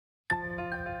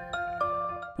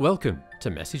Welcome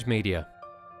to MessageMedia.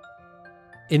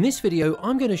 In this video,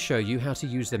 I'm going to show you how to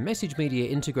use the MessageMedia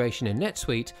integration in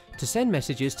Netsuite to send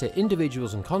messages to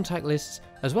individuals and contact lists,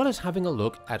 as well as having a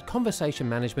look at conversation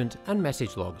management and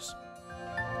message logs.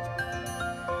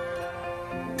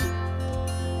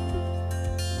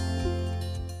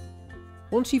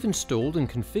 Once you've installed and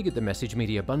configured the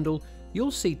MessageMedia bundle,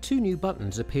 you'll see two new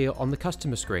buttons appear on the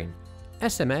customer screen: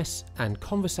 SMS and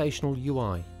Conversational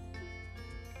UI.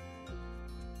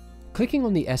 Clicking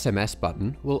on the SMS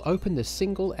button will open the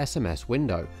single SMS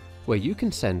window, where you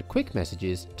can send quick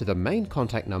messages to the main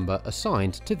contact number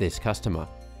assigned to this customer.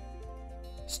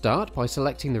 Start by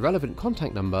selecting the relevant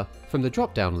contact number from the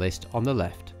drop-down list on the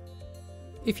left.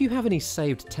 If you have any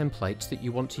saved templates that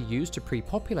you want to use to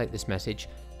pre-populate this message,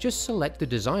 just select the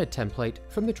desired template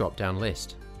from the drop-down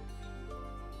list.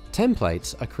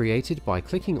 Templates are created by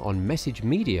clicking on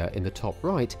MessageMedia in the top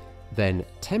right, then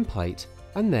Template,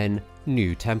 and then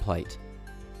New Template.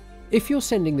 If you're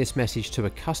sending this message to a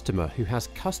customer who has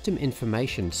custom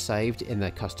information saved in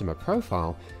their customer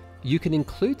profile, you can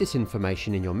include this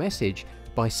information in your message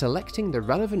by selecting the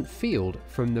relevant field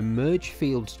from the Merge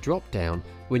Fields drop-down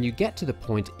when you get to the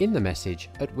point in the message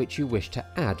at which you wish to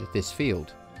add this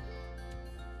field.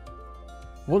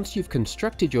 Once you've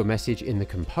constructed your message in the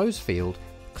Compose field,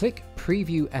 click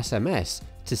Preview SMS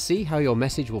to see how your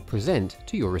message will present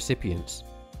to your recipients.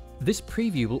 This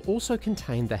preview will also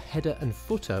contain the header and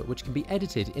footer, which can be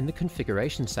edited in the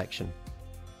configuration section.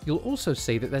 You'll also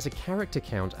see that there's a character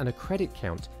count and a credit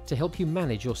count to help you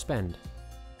manage your spend.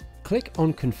 Click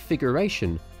on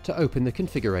Configuration to open the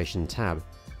Configuration tab.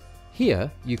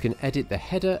 Here you can edit the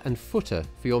header and footer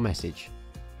for your message.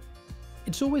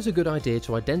 It's always a good idea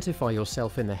to identify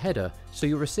yourself in the header so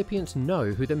your recipients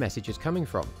know who the message is coming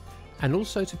from, and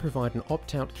also to provide an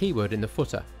opt-out keyword in the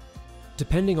footer.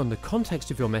 Depending on the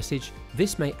context of your message,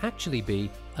 this may actually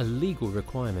be a legal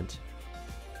requirement.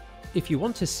 If you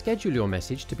want to schedule your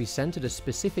message to be sent at a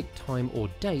specific time or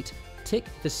date, tick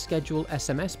the Schedule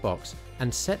SMS box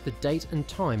and set the date and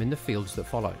time in the fields that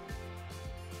follow.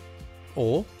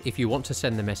 Or, if you want to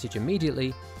send the message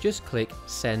immediately, just click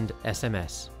Send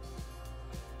SMS.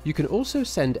 You can also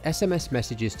send SMS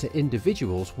messages to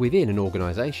individuals within an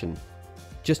organization.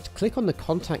 Just click on the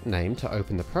contact name to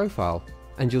open the profile,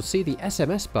 and you'll see the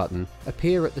SMS button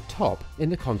appear at the top in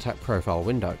the contact profile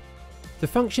window. The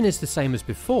function is the same as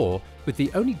before, with the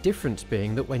only difference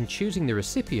being that when choosing the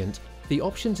recipient, the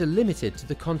options are limited to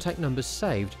the contact numbers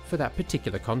saved for that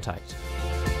particular contact.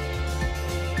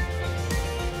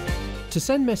 To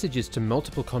send messages to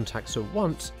multiple contacts at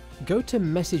once, go to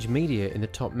MessageMedia in the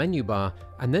top menu bar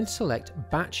and then select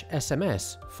Batch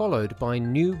SMS followed by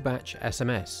New Batch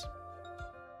SMS.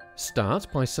 Start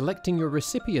by selecting your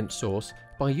recipient source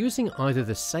by using either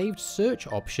the Saved Search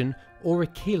option or a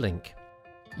key link.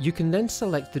 You can then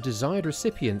select the desired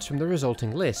recipients from the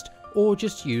resulting list, or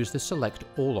just use the Select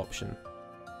All option.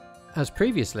 As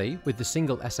previously, with the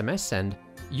single SMS send,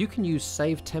 you can use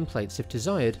saved templates if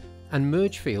desired and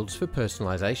merge fields for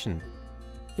personalization.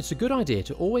 It's a good idea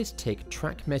to always tick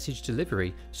Track Message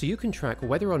Delivery so you can track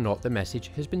whether or not the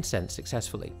message has been sent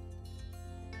successfully.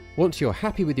 Once you're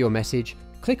happy with your message,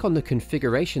 click on the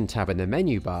Configuration tab in the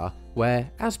menu bar where,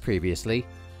 as previously,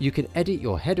 you can edit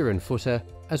your header and footer,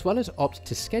 as well as opt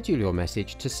to schedule your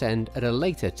message to send at a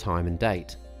later time and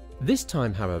date. This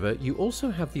time, however, you also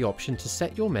have the option to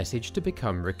set your message to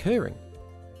become recurring.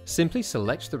 Simply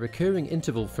select the recurring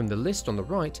interval from the list on the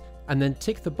right and then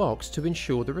tick the box to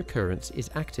ensure the recurrence is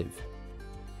active.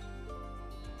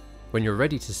 When you're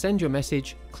ready to send your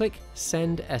message, click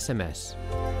Send SMS.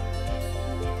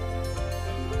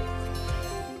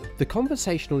 The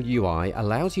Conversational UI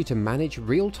allows you to manage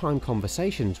real-time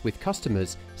conversations with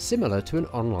customers similar to an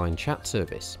online chat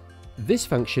service. This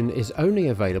function is only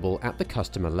available at the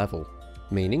customer level,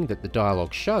 meaning that the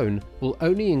dialogue shown will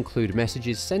only include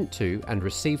messages sent to and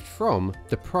received from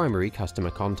the primary customer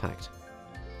contact.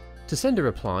 To send a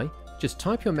reply, just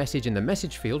type your message in the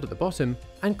message field at the bottom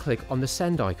and click on the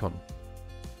send icon.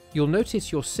 You'll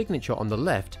notice your signature on the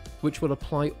left, which will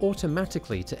apply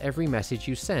automatically to every message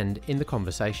you send in the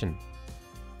conversation.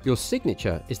 Your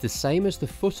signature is the same as the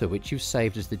footer which you've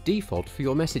saved as the default for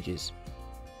your messages.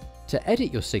 To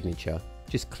edit your signature,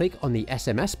 just click on the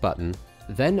SMS button,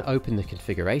 then open the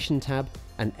Configuration tab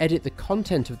and edit the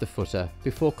content of the footer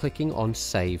before clicking on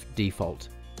Save Default.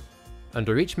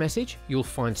 Under each message, you'll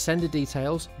find sender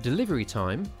details, delivery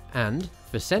time, and,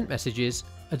 for sent messages,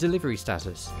 a delivery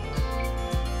status.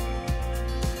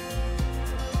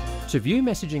 To view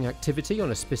messaging activity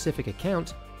on a specific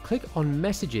account, click on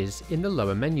Messages in the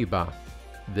lower menu bar.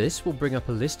 This will bring up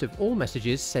a list of all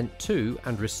messages sent to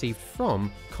and received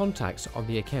from contacts on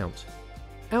the account.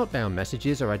 Outbound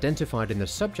messages are identified in the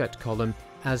subject column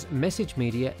as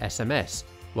MessageMedia SMS,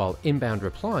 while inbound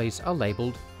replies are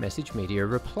labelled MessageMedia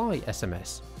Reply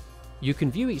SMS. You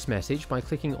can view each message by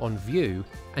clicking on View,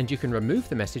 and you can remove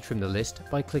the message from the list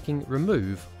by clicking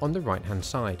Remove on the right-hand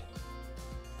side.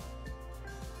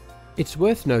 It's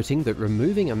worth noting that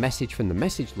removing a message from the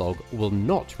message log will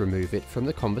not remove it from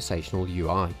the Conversational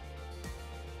UI.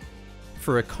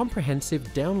 For a comprehensive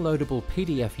downloadable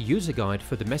PDF user guide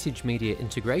for the MessageMedia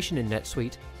integration in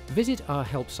NetSuite, visit our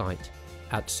help site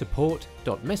at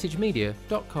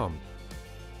support.messagemedia.com.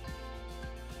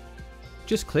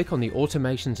 Just click on the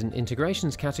Automations and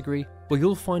Integrations category, where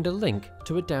you'll find a link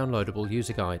to a downloadable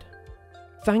user guide.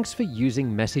 Thanks for using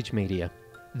MessageMedia,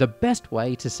 the best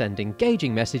way to send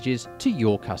engaging messages to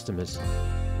your customers.